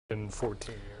in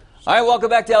 14 years. All right, welcome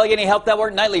back to Allegheny Health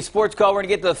Network Nightly Sports Call. We're going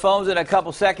to get to the phones in a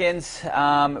couple seconds.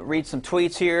 Read some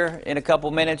tweets here in a couple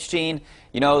minutes, Gene.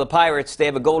 You know, the Pirates, they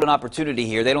have a golden opportunity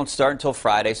here. They don't start until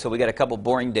Friday, so we got a couple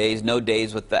boring days, no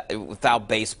days without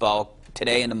baseball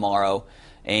today and tomorrow.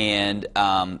 And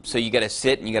so you got to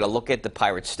sit and you got to look at the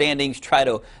Pirates standings, try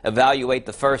to evaluate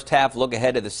the first half, look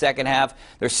ahead to the second half.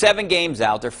 There's 7 games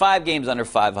out. They're 5 games under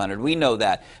 500. We know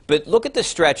that. But look at the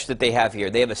stretch that they have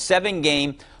here. They have a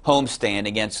 7-game homestand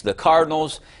against the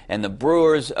Cardinals and the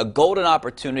Brewers, a golden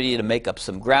opportunity to make up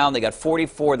some ground. They got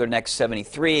 44 of their next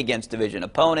 73 against division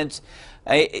opponents.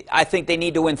 I think they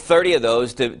need to win 30 of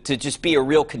those to just be a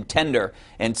real contender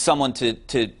and someone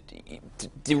to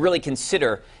really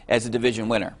consider as a division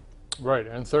winner. Right,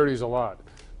 and 30 is a lot.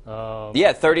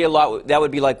 Yeah, 30 a lot. That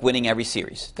would be like winning every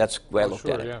series. That's the way I looked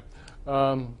at it.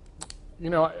 Yeah. You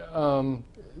know,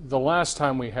 the last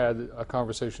time we had a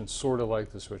conversation sort of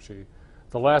like this, Richie,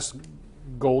 the last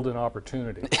golden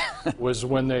opportunity was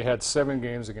when they had 7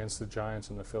 games against the Giants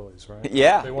and the Phillies, right?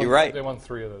 Yeah, you're right. They won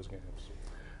 3 of those games.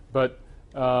 But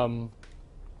and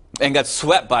got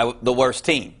swept by the worst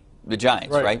team, the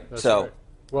Giants, right? That's so. right.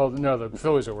 Well, no, the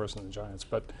Phillies are worse than the Giants,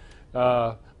 but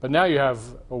now you have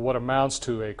what amounts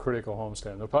to a critical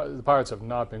homestand. The Pirates have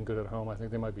not been good at home. I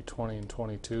think they might be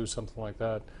 20-22, something like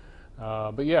that.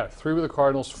 But yeah, 3 with the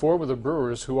Cardinals, 4 with the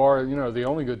Brewers, who are the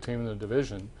only good team in the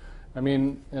division. I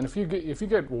mean, and if you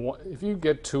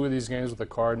get 2 of these games with the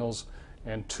Cardinals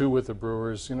and 2 with the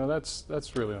Brewers,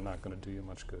 that's really not going to do you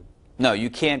much good. No, you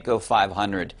can't go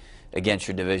 500 against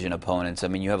your division opponents. I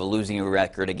mean, you have a losing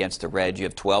record against the Reds. You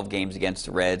have 12 games against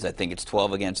the Reds. I think it's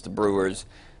 12 against the Brewers,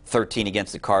 13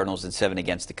 against the Cardinals, and 7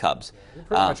 against the Cubs. You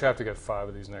pretty much have to get 5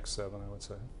 of these next 7, I would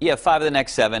say. Yeah, 5 of the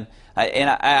next 7.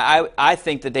 I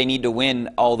think that they need to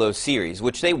win all those series,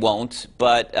 which they won't.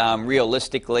 But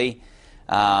realistically,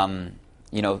 20.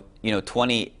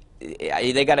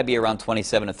 They got to be around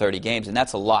 27 to 30 games, and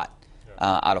that's a lot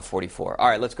out of 44. All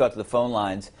right, let's go out to the phone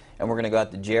lines. And we're going to go out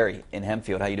to Jerry in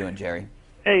Hempfield. How you doing, Jerry?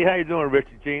 Hey, how you doing,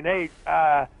 Richard Gene? Hey,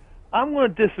 I'm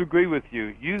going to disagree with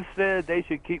you. You said they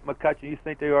should keep McCutchen. You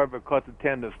think they are because of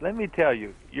attendance. Let me tell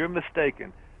you, you're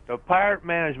mistaken. The Pirate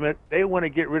management, they want to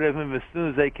get rid of him as soon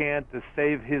as they can to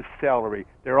save his salary.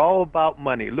 They're all about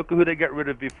money. Look at who they got rid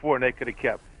of before and they could have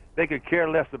kept. They could care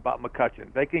less about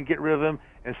McCutchen. They can get rid of him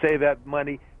and save that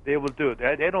money. They will do it.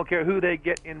 They don't care who they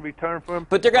get in return for him.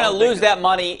 But they're going to lose that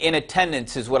money in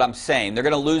attendance is what I'm saying. They're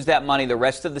going to lose that money the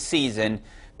rest of the season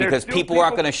because people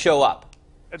aren't going to show up.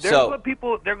 They're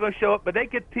going to show up, but they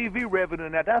get TV revenue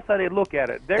and that's how they look at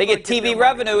it. They get TV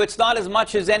revenue. It's not as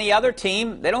much as any other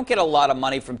team. They don't get a lot of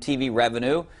money from TV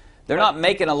revenue. They're not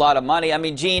making a lot of money. I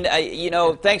mean, Gene,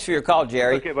 thanks for your call,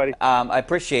 Jerry. Okay, buddy. I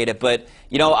appreciate it. But,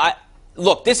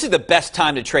 look, this is the best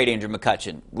time to trade Andrew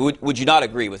McCutchen. Would you not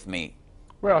agree with me?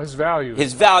 Well, his value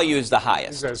is the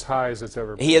highest. He's as high as it's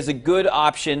ever been. He has a good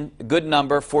option, a good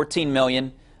number, $14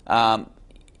 million.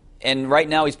 And right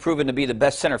now he's proven to be the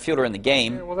best center fielder in the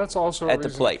game. Yeah, well, that's also at the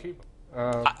plate. To keep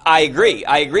I agree.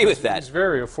 I agree with that. He's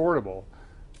very affordable.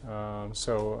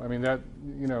 So, I mean,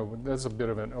 that's a bit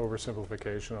of an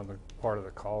oversimplification on the part of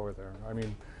the caller there. I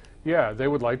mean, yeah, they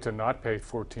would like to not pay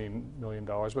 $14 million,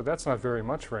 but that's not very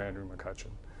much for Andrew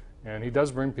McCutchen. And he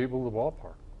does bring people to the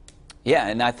ballpark. Yeah,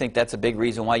 and I think that's a big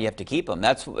reason why you have to keep him.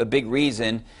 That's a big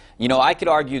reason. I could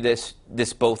argue this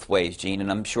both ways, Gene,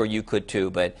 and I'm sure you could too,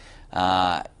 but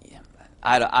I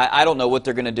don't know what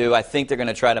they're going to do. I think they're going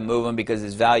to try to move him because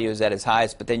his value is at his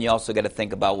highest, but then you also got to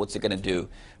think about what's it going to do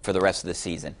for the rest of the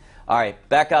season. All right,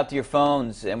 back out to your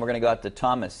phones, and we're going to go out to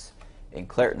Thomas in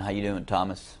Clairton. How you doing,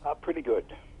 Thomas? Pretty good.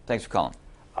 Thanks for calling.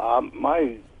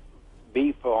 My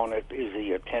beef on it is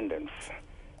the attendance.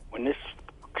 When this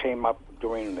came up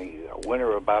during the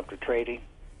winter about the trading,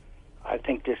 I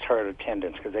think this hurt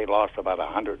attendance because they lost about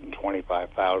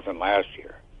 125,000 last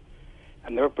year.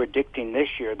 And they're predicting this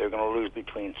year they're going to lose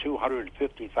between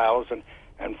 250,000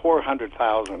 and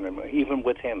 400,000, and even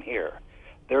with him here.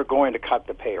 They're going to cut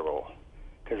the payroll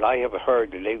because I have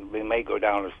heard that they may go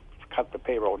down to cut the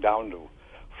payroll down to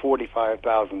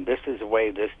 45,000. This is the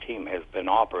way this team has been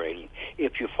operating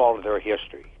if you follow their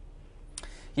history.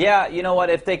 Yeah, you know what?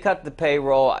 If they cut the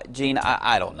payroll, Gene,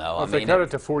 I don't know. Well, if they cut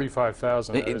it to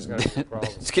 45,000, that is going to be a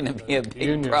problem. It's going to be a big problem. The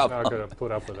union's not going to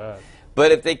put up with that.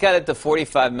 But if they cut it to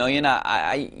 45 million,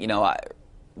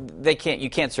 they can't. You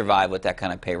can't survive with that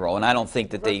kind of payroll, and I don't think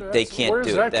that they can't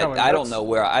do it. I don't know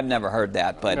where. I've never heard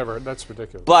that, but that's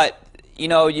ridiculous. But you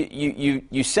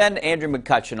send Andrew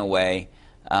McCutchen away.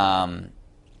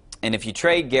 And if you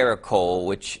trade Gerrit Cole,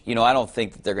 which I don't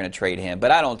think that they're going to trade him,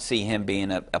 but I don't see him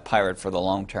being a Pirate for the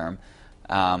long term.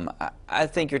 I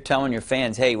think you're telling your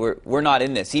fans, hey, we're not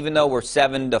in this. Even though we're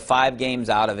 7 to 5 games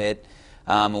out of it,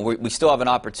 we still have an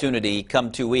opportunity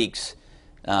come 2 weeks.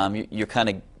 You're kind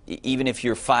of, even if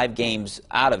you're 5 games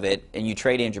out of it and you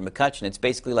trade Andrew McCutchen, it's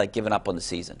basically like giving up on the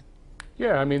season.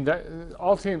 Yeah, I mean,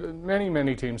 all teams,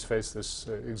 many teams face this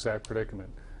exact predicament.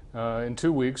 In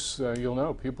 2 weeks, you'll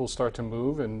know people start to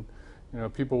move, and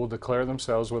people will declare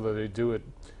themselves, whether they do it,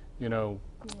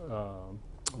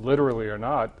 literally or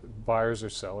not, buyers or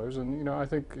sellers. And I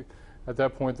think at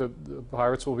that point the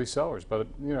Pirates will be sellers. But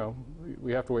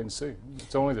we have to wait and see.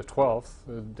 It's only the 12th.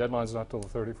 The deadline's not till the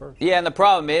 31st. Yeah, and the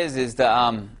problem is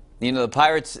the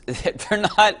Pirates,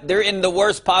 they're in the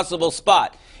worst possible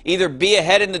spot. Either be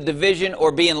ahead in the division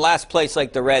or be in last place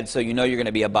like the Reds, so you're going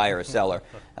to be a buyer or seller.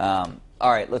 All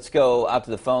right, let's go out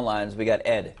to the phone lines. We got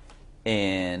Ed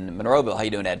in Monroeville. How you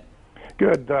doing, Ed?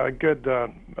 Good,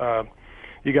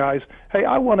 you guys. Hey,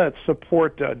 I want to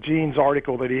support Gene's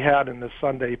article that he had in the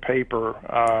Sunday paper.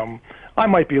 I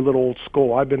might be a little old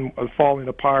school. I've been following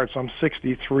the Pirates. I'm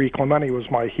 63. Clemente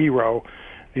was my hero.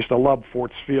 I used to love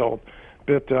Forts Field.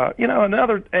 But,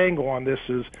 another angle on this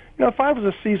is, if I was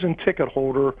a season ticket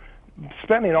holder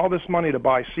spending all this money to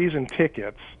buy season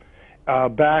tickets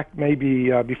back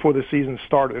maybe before the season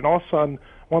started, and all of a sudden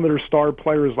one of their star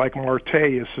players like Marte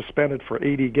is suspended for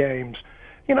 80 games,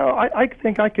 I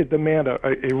think I could demand a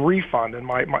refund in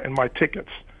my ticket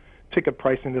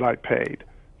pricing that I paid.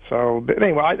 So, but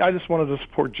anyway, I just wanted to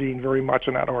support Gene very much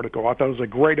in that article. I thought it was a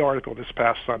great article this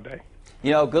past Sunday.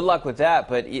 Good luck with that,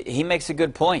 but he makes a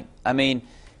good point. I mean,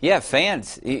 yeah,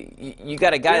 fans, you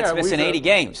got a guy that's missing 80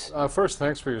 games. First,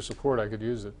 thanks for your support. I could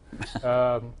use it.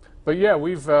 But yeah,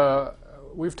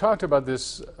 we've talked about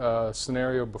this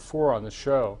scenario before on the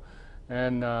show,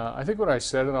 and I think what I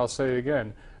said, and I'll say it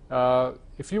again,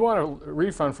 if you want a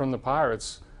refund from the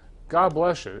Pirates, God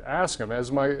bless you. Ask them.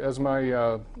 As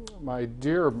my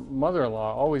dear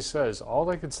mother-in-law always says, all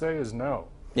they could say is no.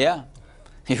 Yeah,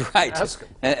 you're right.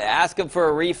 Ask them for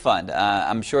a refund.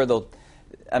 I'm sure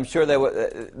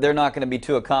they're not going to be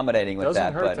too accommodating with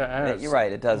that. Doesn't hurt to ask. You're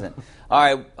right. It doesn't. All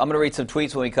right, I'm going to read some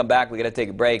tweets when we come back. We got to take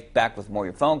a break. Back with more of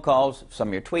your phone calls, some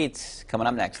of your tweets coming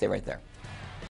up next. Stay right there.